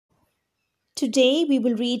Today we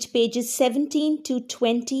will read pages 17 to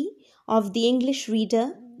 20 of the English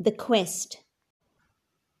Reader, The Quest.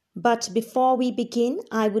 But before we begin,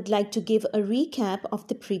 I would like to give a recap of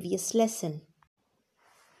the previous lesson.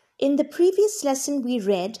 In the previous lesson, we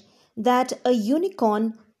read that a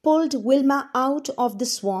unicorn pulled Wilma out of the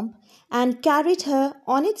swamp and carried her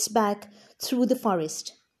on its back through the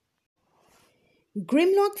forest.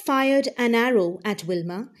 Grimlock fired an arrow at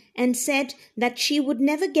Wilma and said that she would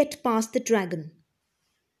never get past the dragon.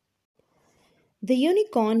 The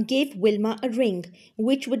unicorn gave Wilma a ring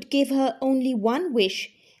which would give her only one wish,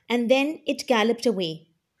 and then it galloped away.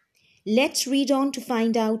 Let's read on to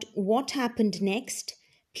find out what happened next.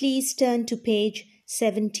 Please turn to page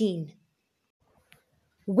 17.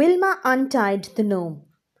 Wilma untied the gnome.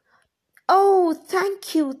 "Oh,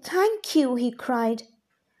 thank you," he cried.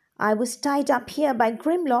 "I was tied up here by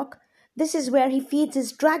Grimlock. This is where he feeds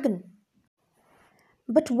his dragon."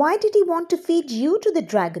 "But why did he want to feed you to the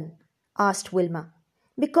dragon?" asked Wilma.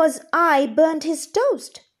 "Because I burned his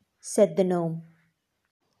toast," said the gnome.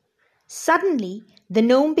 Suddenly, the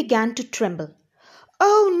gnome began to tremble.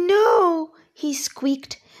 "Oh no," he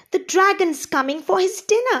squeaked. "The dragon's coming for his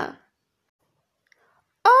dinner."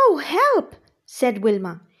 "Oh, help," said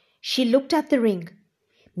Wilma. She looked at the ring.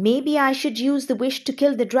 "Maybe I should use the wish to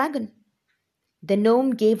kill the dragon." The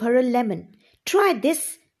gnome gave her a lemon. "Try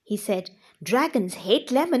this," he said. "Dragons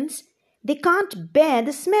hate lemons. They can't bear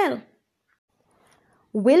the smell."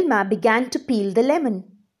 Wilma began to peel the lemon.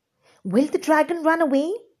 "Will the dragon run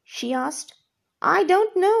away?" she asked. "I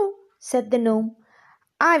don't know," said the gnome.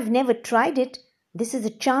 "I've never tried it. This is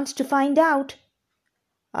a chance to find out."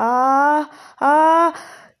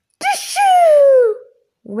 Tishoo!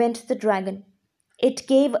 Went the dragon. It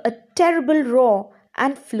gave a terrible roar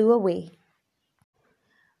and flew away.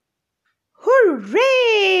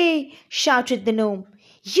 "Hooray!" shouted the gnome.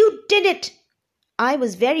 "You did it!" "I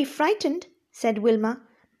was very frightened," said Wilma,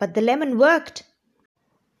 "but the lemon worked."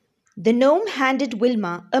 The gnome handed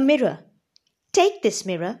Wilma a mirror. "Take this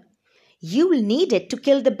mirror. You'll need it to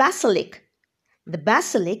kill the basilisk. The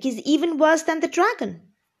basilisk is even worse than the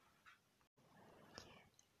dragon."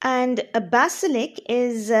 And a basilisk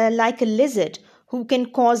is like a lizard who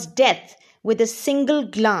can cause death with a single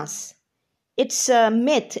glance. It's a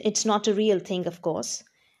myth. It's not a real thing, of course,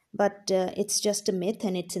 but it's just a myth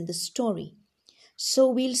and it's in the story. So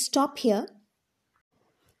we'll stop here.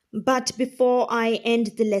 But before I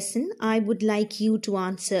end the lesson, I would like you to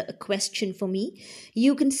answer a question for me.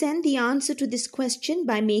 You can send the answer to this question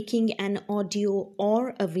by making an audio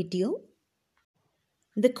or a video.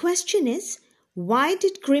 The question is, why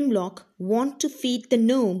did Grimlock want to feed the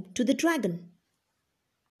gnome to the dragon?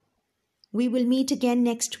 We will meet again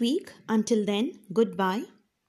next week. Until then, goodbye.